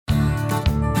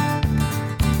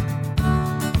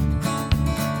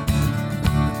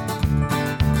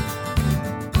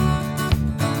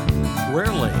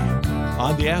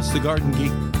On the Ask the Garden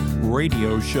Geek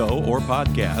radio show or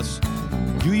podcast,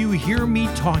 do you hear me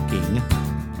talking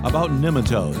about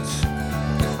nematodes?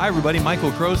 Hi, everybody.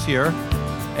 Michael Kroos here.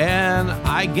 And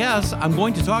I guess I'm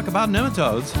going to talk about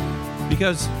nematodes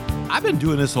because I've been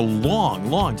doing this a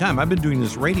long time. I've been doing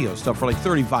this radio stuff for like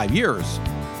 35 years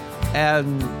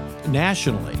and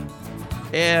nationally.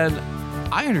 And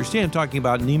I understand talking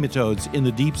about nematodes in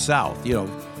the deep south,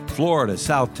 Florida,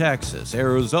 South Texas,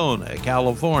 Arizona,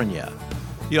 California.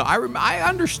 I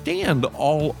understand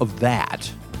all of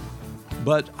that,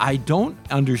 but I don't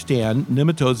understand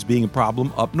nematodes being a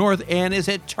problem up north. And as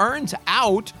it turns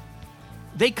out,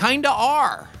 they kind of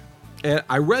are. And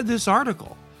I read this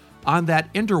article on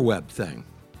that interweb thing,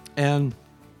 and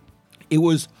it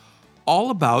was all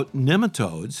about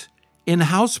nematodes in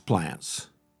houseplants.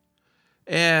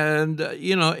 And,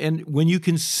 and when you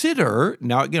consider,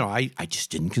 now, I just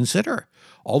didn't consider.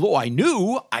 Although I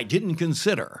knew, I didn't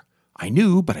consider. I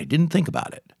knew, but I didn't think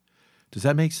about it. Does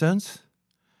that make sense?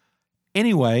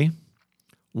 Anyway,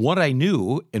 what I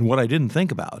knew and what I didn't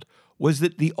think about was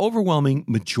that the overwhelming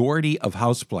majority of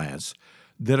houseplants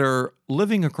that are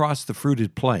living across the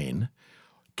fruited plain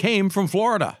came from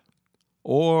Florida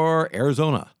or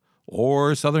Arizona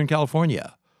or Southern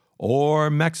California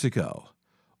or Mexico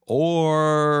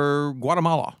or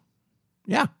Guatemala.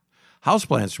 Yeah,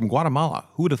 houseplants from Guatemala.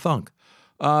 Who would have thunk?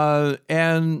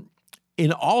 And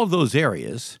in all of those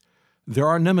areas, there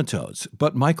are nematodes.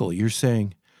 But Michael, you're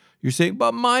saying,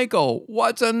 but Michael,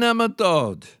 what's a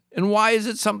nematode? And why is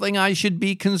it something I should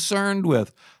be concerned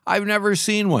with? I've never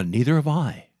seen one. Neither have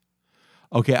I.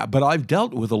 Okay, but I've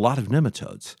dealt with a lot of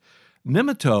nematodes.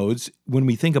 Nematodes, when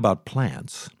we think about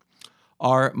plants,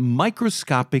 are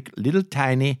microscopic little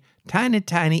tiny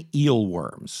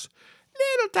eelworms.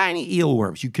 Little tiny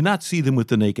eelworms. You cannot see them with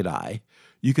the naked eye.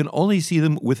 You can only see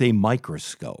them with a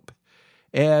microscope.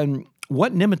 And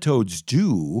what nematodes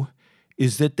do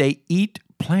is that they eat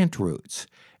plant roots.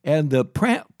 And the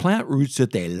plant roots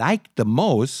that they like the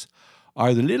most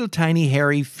are the little tiny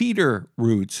hairy feeder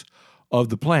roots of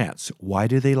the plants. Why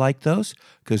do they like those?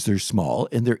 Because they're small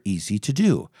and they're easy to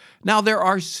do. Now, there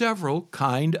are several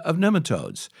kind of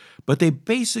nematodes, but they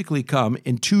basically come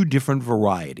in two different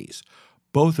varieties,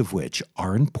 both of which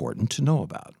are important to know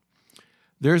about.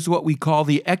 There's what we call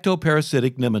the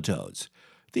ectoparasitic nematodes.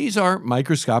 These are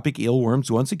microscopic eelworms,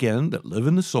 once again, that live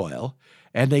in the soil,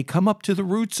 and they come up to the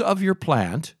roots of your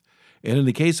plant. And in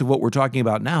the case of what we're talking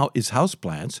about now is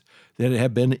houseplants that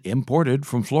have been imported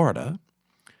from Florida.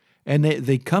 And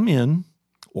they come in,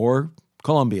 or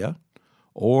Colombia,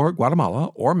 or Guatemala,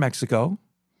 or Mexico,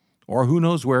 or who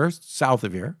knows where, south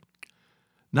of here.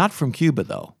 Not from Cuba,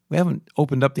 though. We haven't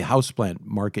opened up the houseplant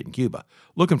market in Cuba.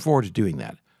 Looking forward to doing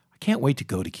that. I can't wait to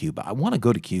go to Cuba. I want to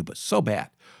go to Cuba so bad.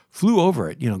 Flew over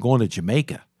it, going to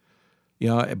Jamaica.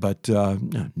 But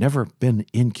never been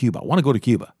in Cuba. I want to go to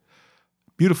Cuba.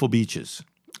 Beautiful beaches.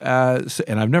 And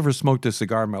I've never smoked a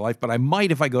cigar in my life, but I might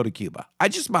if I go to Cuba. I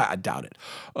doubt it.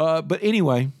 But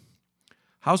anyway,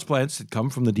 houseplants that come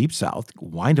from the deep south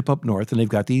wind up north, and they've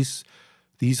got these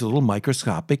little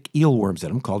microscopic eelworms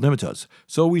in them called nematodes.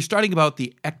 So we're starting about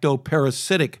the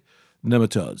ectoparasitic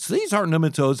nematodes. These are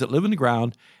nematodes that live in the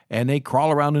ground, and they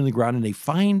crawl around in the ground, and they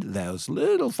find those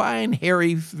little fine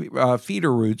hairy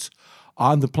feeder roots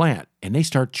on the plant, and they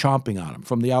start chomping on them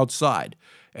from the outside.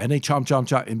 And they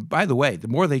chomp. And by the way, the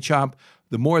more they chomp,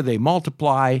 the more they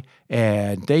multiply,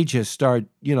 and they just start,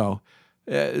 you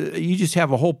just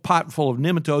have a whole pot full of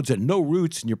nematodes and no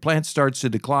roots, and your plant starts to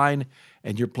decline,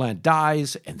 and your plant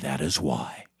dies, and that is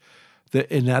why.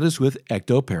 And that is with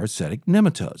ectoparasitic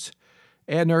nematodes.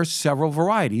 And there are several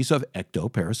varieties of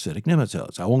ectoparasitic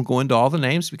nematodes. I won't go into all the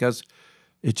names because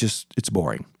it's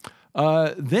boring.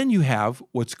 Then you have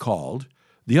what's called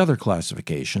the other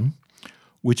classification,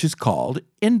 which is called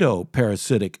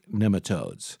endoparasitic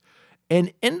nematodes.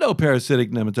 And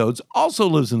endoparasitic nematodes also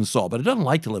lives in the soil, but it doesn't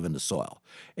like to live in the soil.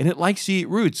 And it likes to eat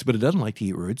roots, but it doesn't like to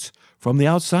eat roots from the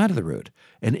outside of the root.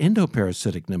 An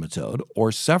endoparasitic nematode,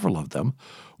 or several of them,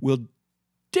 will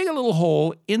dig a little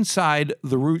hole inside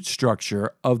the root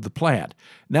structure of the plant.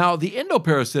 Now, the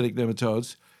endoparasitic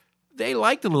nematodes, they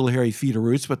like the little hairy feeder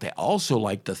roots, but they also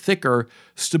like the thicker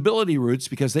stability roots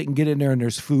because they can get in there and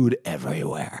there's food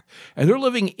everywhere. And they're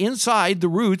living inside the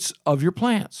roots of your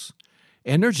plants.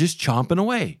 And they're just chomping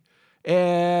away.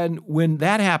 And when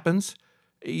that happens,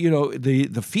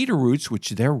 the feeder roots, which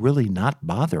they're really not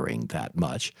bothering that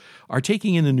much, are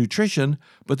taking in the nutrition,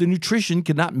 but the nutrition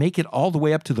cannot make it all the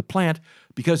way up to the plant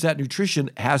because that nutrition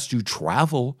has to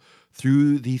travel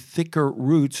through the thicker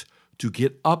roots to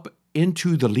get up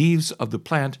into the leaves of the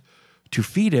plant to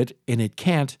feed it, and it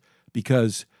can't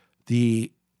because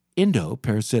the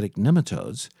endoparasitic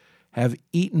nematodes have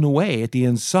eaten away at the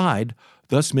inside,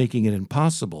 thus making it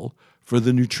impossible for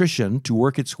the nutrition to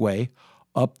work its way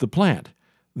up the plant.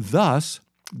 Thus,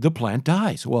 the plant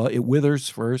dies. Well, it withers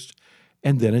first,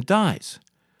 and then it dies.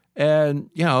 And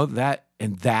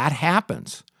that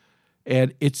happens.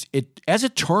 And as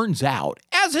it turns out,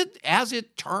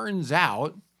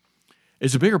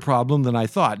 it's a bigger problem than I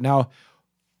thought. Now,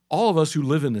 all of us who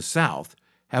live in the South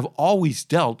have always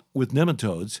dealt with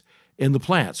nematodes in the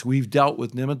plants. We've dealt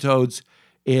with nematodes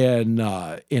in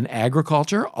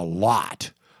agriculture a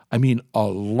lot. I mean, a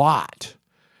lot.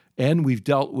 And we've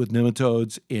dealt with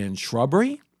nematodes in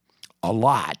shrubbery a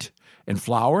lot. And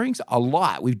flowerings a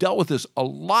lot. We've dealt with this a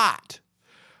lot.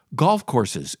 Golf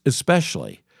courses,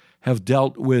 especially, have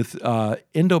dealt with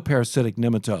endoparasitic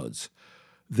nematodes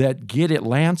that get at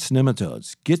lance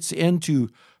nematodes, gets into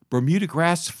Bermuda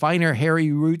grass, finer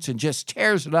hairy roots, and just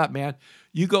tears it up, man.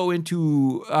 You go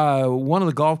into one of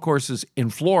the golf courses in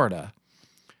Florida,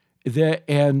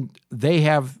 and if they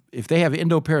have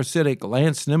endoparasitic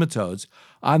lance nematodes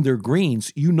on their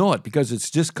greens, you know it because it's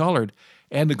discolored,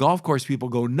 and the golf course people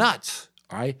go nuts,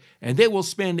 all right? And they will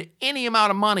spend any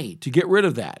amount of money to get rid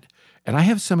of that. And I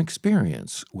have some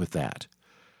experience with that.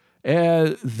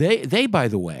 They, by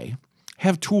the way,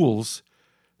 have tools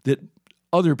that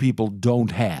other people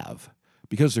don't have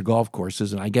because they're golf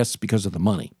courses, and I guess because of the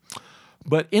money.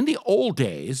 But in the old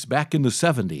days, back in the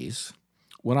 70s,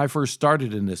 when I first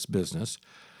started in this business,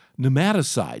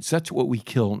 nematicides, that's what we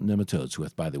kill nematodes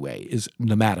with, by the way, is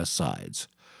nematicides.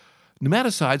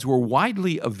 Nematicides were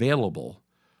widely available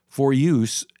for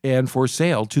use and for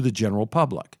sale to the general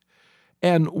public.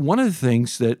 And one of the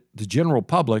things that the general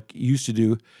public used to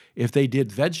do if they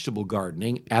did vegetable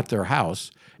gardening at their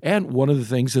house, and one of the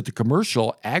things that the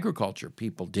commercial agriculture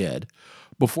people did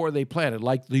before they planted,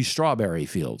 like these strawberry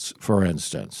fields, for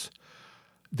instance,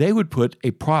 they would put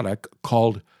a product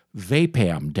called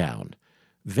Vapam down.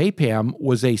 Vapam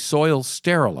was a soil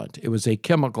sterilant. It was a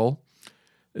chemical.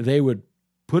 They would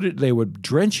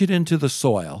drench it into the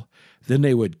soil, then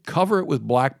they would cover it with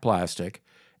black plastic,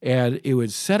 and it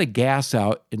would set a gas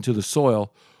out into the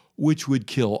soil, which would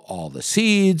kill all the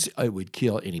seeds, it would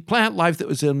kill any plant life that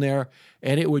was in there,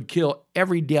 and it would kill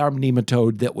every damn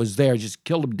nematode that was there, just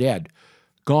kill them dead,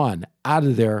 gone, out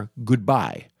of there,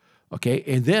 goodbye. Okay,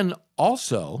 and then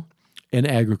also in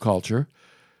agriculture,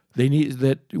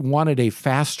 that wanted a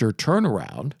faster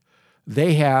turnaround,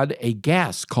 they had a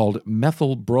gas called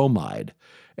methyl bromide,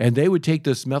 and they would take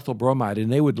this methyl bromide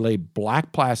and they would lay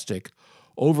black plastic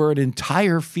over an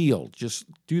entire field, just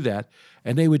do that,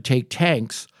 and they would take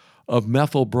tanks of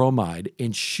methyl bromide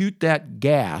and shoot that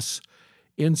gas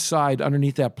inside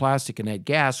underneath that plastic, and that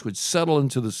gas would settle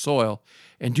into the soil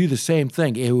and do the same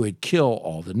thing. It would kill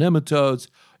all the nematodes,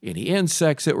 any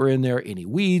insects that were in there, any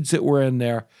weeds that were in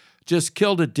there, just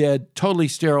killed it dead, totally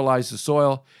sterilized the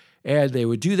soil. And they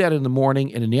would do that in the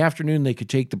morning, and in the afternoon they could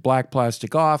take the black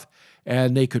plastic off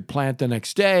and they could plant the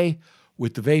next day.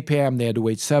 With the Vapam, they had to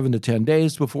wait 7 to 10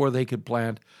 days before they could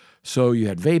plant. So you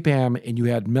had Vapam and you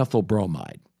had methyl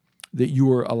bromide that you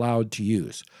were allowed to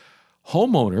use.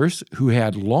 Homeowners who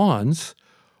had lawns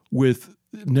with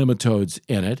nematodes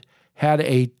in it had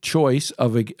a choice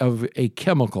of a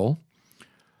chemical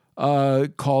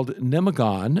called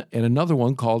Nemagon and another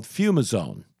one called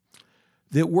Fumazone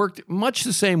that worked much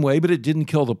the same way, but it didn't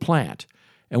kill the plant.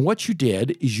 And what you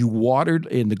did is you watered,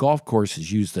 and the golf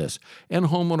courses use this, and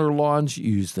homeowner lawns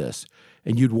use this.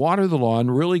 And you'd water the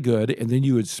lawn really good, and then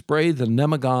you would spray the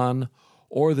Nemagon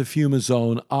or the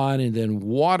Fumazone on and then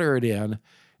water it in,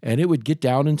 and it would get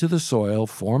down into the soil,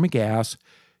 form a gas,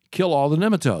 kill all the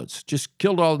nematodes. Just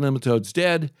killed all the nematodes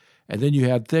dead, and then you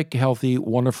had thick, healthy,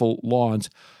 wonderful lawns.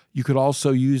 You could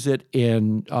also use it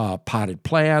in potted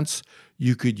plants.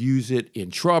 You could use it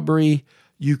in shrubbery.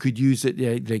 You could use it,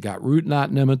 they got root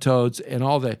knot nematodes and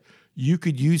all that. You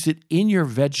could use it in your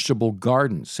vegetable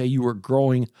garden. Say you were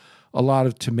growing a lot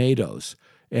of tomatoes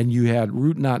and you had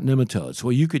root knot nematodes.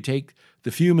 Well, you could take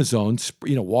the Fumazone,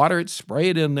 water it, spray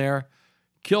it in there,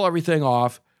 kill everything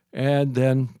off, and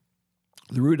then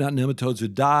the root knot nematodes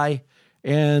would die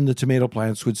and the tomato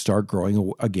plants would start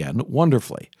growing again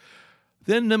wonderfully.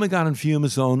 Then Nemagon and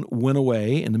Fumazone went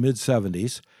away in the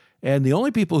mid-'70s. And the only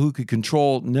people who could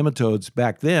control nematodes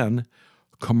back then,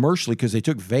 commercially, because they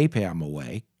took Vapam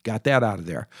away, got that out of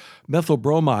there, methyl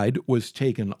bromide was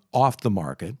taken off the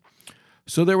market.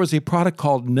 So there was a product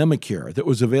called Nemacure that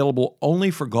was available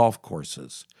only for golf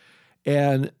courses.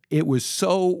 And it was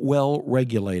so well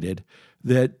regulated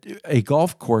that a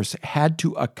golf course had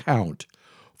to account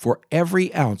for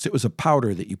every ounce. It was a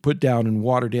powder that you put down and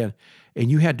watered in. and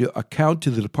you had to account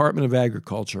to the Department of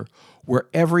Agriculture where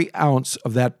every ounce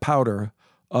of that powder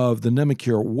of the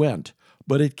Nemacure went,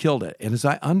 but it killed it. And as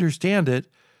I understand it,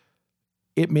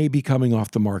 it may be coming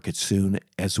off the market soon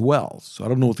as well. So I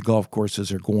don't know what the golf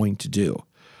courses are going to do.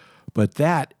 But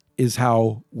that is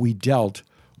how we dealt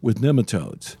with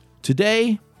nematodes.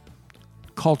 Today,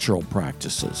 cultural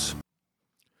practices.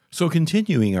 So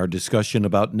continuing our discussion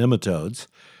about nematodes,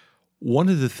 one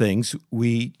of the things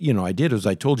I did is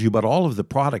I told you about all of the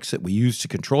products that we use to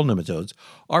control nematodes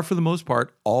are for the most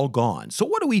part all gone. So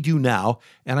what do we do now?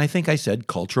 And I think I said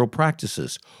cultural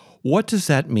practices. What does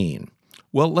that mean?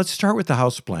 Well, let's start with the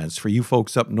houseplants for you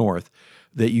folks up north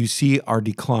that you see are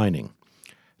declining.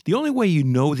 The only way you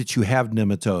know that you have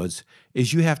nematodes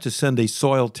is you have to send a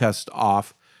soil test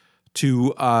off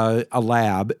to a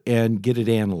lab and get it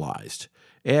analyzed.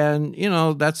 And,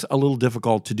 that's a little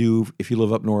difficult to do if you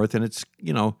live up north, and it's,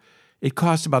 it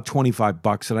costs about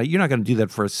 $25, and you're not going to do that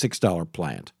for a $6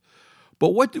 plant.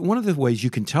 But one of the ways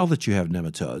you can tell that you have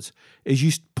nematodes is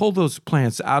you pull those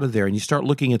plants out of there and you start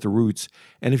looking at the roots.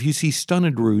 And if you see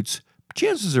stunted roots,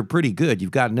 chances are pretty good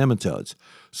you've got nematodes.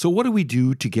 So what do we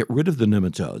do to get rid of the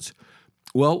nematodes?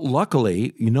 Well,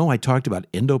 luckily, I talked about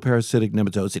endoparasitic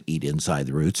nematodes that eat inside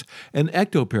the roots and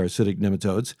ectoparasitic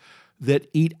nematodes that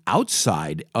eat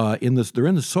outside. They're in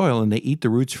the soil and they eat the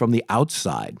roots from the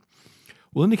outside.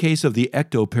 Well, in the case of the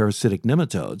ectoparasitic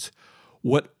nematodes,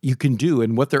 what you can do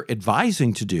and what they're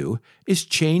advising to do is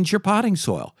change your potting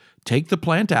soil. Take the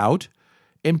plant out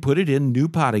and put it in new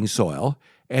potting soil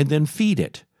and then feed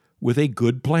it with a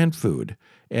good plant food.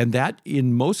 And that,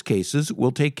 in most cases,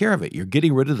 will take care of it. You're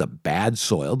getting rid of the bad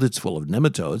soil that's full of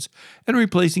nematodes and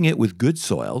replacing it with good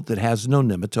soil that has no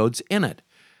nematodes in it.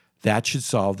 That should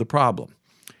solve the problem.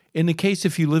 In the case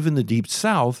if you live in the deep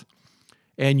south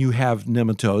and you have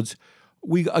nematodes,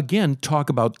 we again talk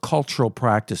about cultural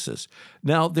practices.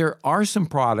 Now, there are some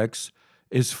products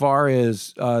as far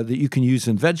as that you can use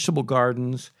in vegetable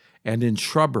gardens and in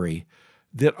shrubbery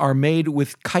that are made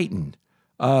with chitin,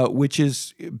 which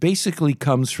is basically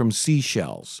comes from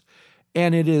seashells.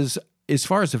 And it is, as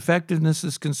far as effectiveness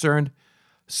is concerned,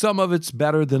 some of it's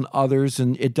better than others,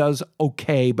 and it does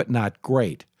okay, but not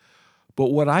great.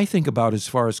 But what I think about as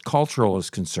far as cultural is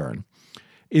concerned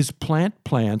is plant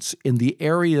plants in the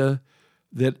area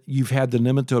that you've had the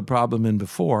nematode problem in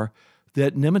before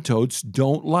that nematodes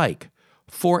don't like.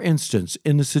 For instance,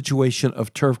 in the situation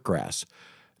of turf grass,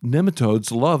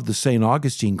 nematodes love the St.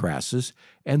 Augustine grasses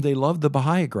and they love the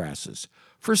Bahia grasses.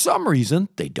 For some reason,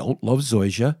 they don't love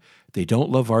zoysia, they don't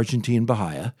love Argentine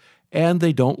Bahia, and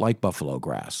they don't like buffalo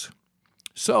grass.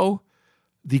 So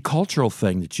the cultural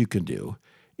thing that you can do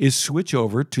is switch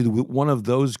over to one of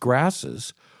those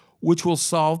grasses, which will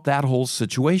solve that whole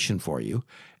situation for you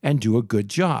and do a good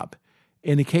job.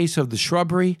 In the case of the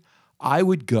shrubbery, I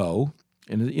would go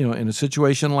in a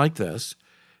situation like this,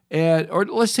 or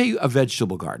let's say a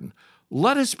vegetable garden.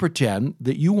 Let us pretend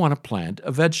that you want to plant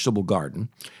a vegetable garden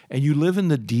and you live in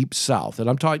the deep south. And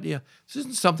I'm talking, this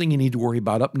isn't something you need to worry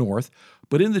about up north,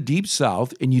 but in the deep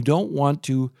south, and you don't want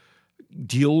to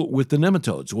deal with the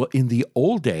nematodes. Well, in the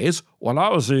old days, when I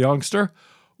was a youngster,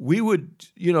 we would,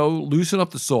 loosen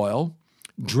up the soil,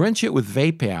 drench it with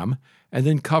Vapam, and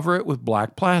then cover it with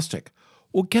black plastic.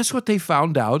 Well, guess what they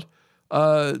found out?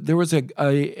 There was a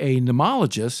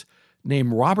nemologist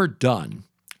named Robert Dunn,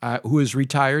 who is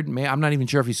retired. I'm not even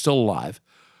sure if he's still alive,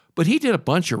 but he did a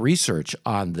bunch of research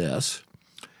on this,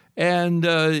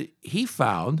 and he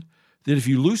found that if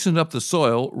you loosened up the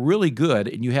soil really good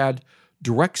and you had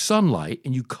direct sunlight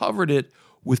and you covered it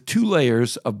with 2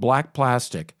 layers of black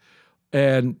plastic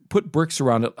and put bricks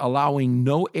around it, allowing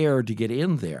no air to get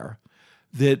in there,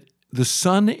 that the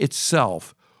sun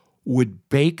itself would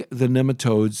bake the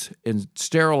nematodes and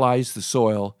sterilize the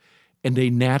soil in a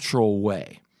natural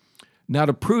way. Now,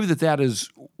 to prove that that is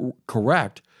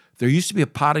correct, there used to be a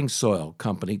potting soil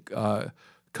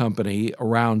company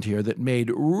around here that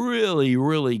made really,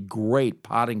 really great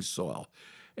potting soil.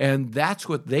 And that's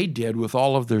what they did with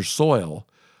all of their soil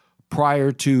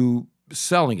prior to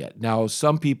selling it. Now,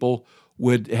 some people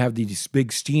would have these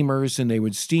big steamers and they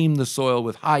would steam the soil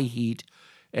with high heat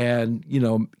and,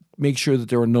 make sure that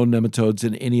there were no nematodes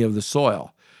in any of the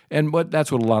soil. And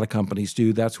that's what a lot of companies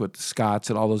do. That's what the Scotts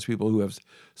and all those people who have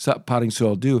potting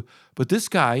soil do. But this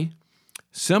guy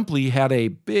simply had a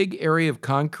big area of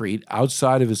concrete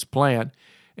outside of his plant,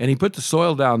 and he put the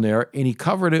soil down there, and he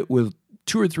covered it with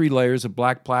 2 or 3 layers of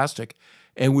black plastic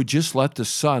and would just let the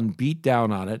sun beat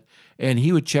down on it, and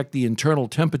he would check the internal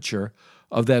temperature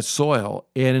of that soil.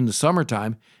 And in the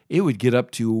summertime, it would get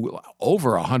up to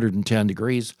over 110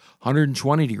 degrees,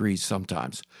 120 degrees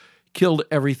sometimes. killed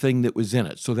everything that was in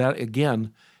it. So that,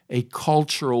 again, a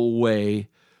cultural way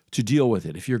to deal with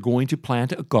it. If you're going to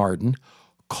plant a garden,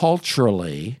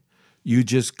 culturally, you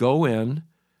just go in,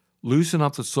 loosen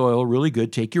up the soil really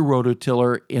good, take your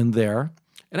rototiller in there.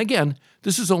 And again,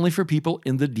 this is only for people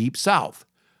in the deep south.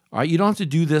 All right, you don't have to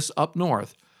do this up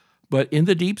north, but in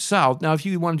the deep south. Now, if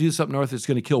you want to do this up north, it's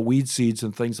going to kill weed seeds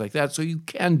and things like that, so you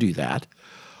can do that.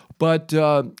 But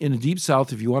in the deep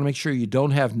south, if you want to make sure you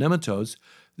don't have nematodes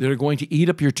that are going to eat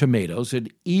up your tomatoes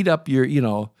and eat up your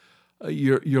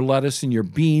lettuce and your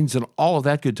beans and all of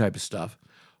that good type of stuff,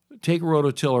 take a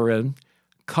rototiller in,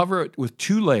 cover it with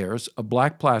 2 layers of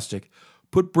black plastic,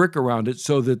 put brick around it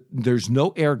so that there's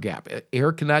no air gap.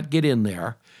 Air cannot get in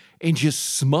there, and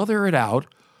just smother it out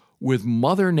with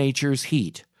Mother Nature's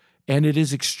heat. And it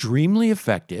is extremely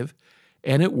effective,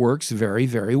 and it works very,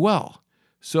 very well.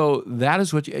 So that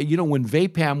is what, when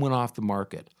Vapam went off the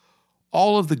market,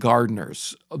 all of the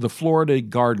gardeners, the Florida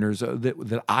gardeners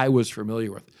that I was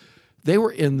familiar with, they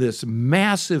were in this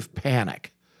massive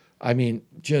panic. I mean,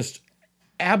 just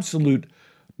absolute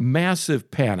massive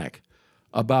panic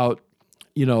about,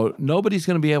 nobody's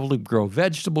going to be able to grow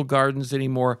vegetable gardens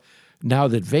anymore now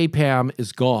that Vapam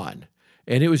is gone.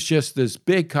 And it was just this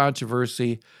big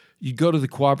controversy. You go to the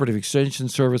Cooperative Extension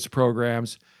Service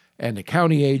programs, and the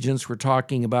county agents were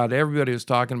talking about it. Everybody was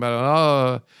talking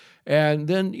about it. And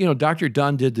then, Dr.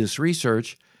 Dunn did this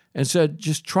research and said,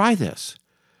 just try this.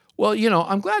 Well,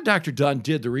 I'm glad Dr. Dunn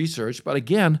did the research, but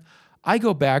again, I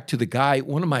go back to the guy,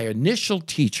 one of my initial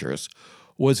teachers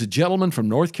was a gentleman from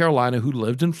North Carolina who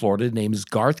lived in Florida. His name is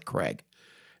Garth Craig.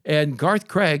 And Garth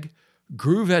Craig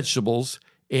grew vegetables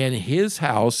in his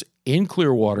house in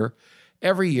Clearwater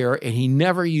every year, and he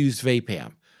never used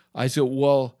Vapam. I said,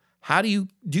 well, how do you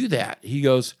do that? He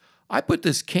goes, I put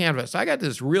this canvas. I got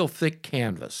this real thick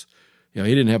canvas. He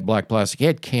didn't have black plastic. He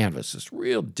had canvas, this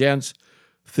real dense,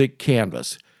 thick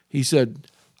canvas. He said,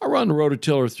 I run the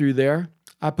rototiller through there.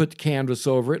 I put the canvas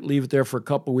over it, leave it there for a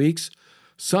couple of weeks.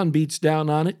 Sun beats down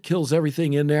on it, kills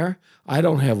everything in there. I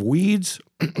don't have weeds.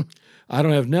 I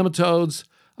don't have nematodes.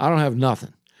 I don't have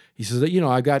nothing. He says that,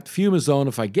 I got fumazone.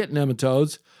 If I get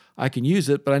nematodes, I can use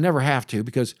it, but I never have to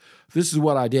because this is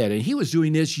what I did. And he was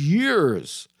doing this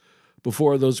years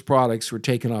before those products were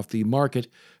taken off the market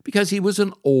because he was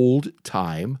an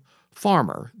old-time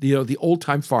farmer, the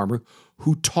old-time farmer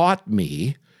who taught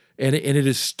me, and it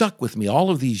has stuck with me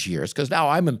all of these years because now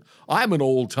I'm an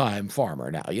old-time farmer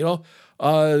now,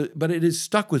 but it has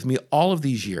stuck with me all of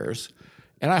these years,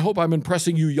 and I hope I'm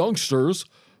impressing you youngsters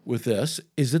with this,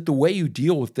 is that the way you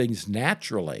deal with things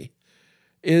naturally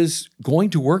is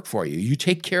going to work for you. You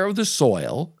take care of the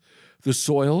soil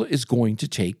is going to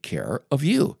take care of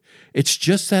you. It's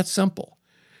just that simple.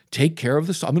 Take care of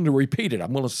the soil. I'm going to repeat it.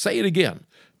 I'm going to say it again.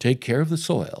 Take care of the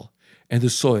soil, and the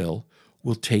soil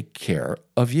will take care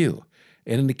of you.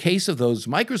 And in the case of those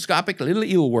microscopic little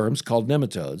eelworms called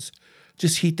nematodes,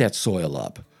 just heat that soil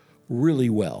up really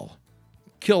well.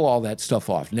 Kill all that stuff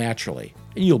off naturally,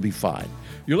 and you'll be fine.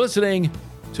 You're listening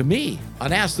to me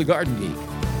on Ask the Garden Geek.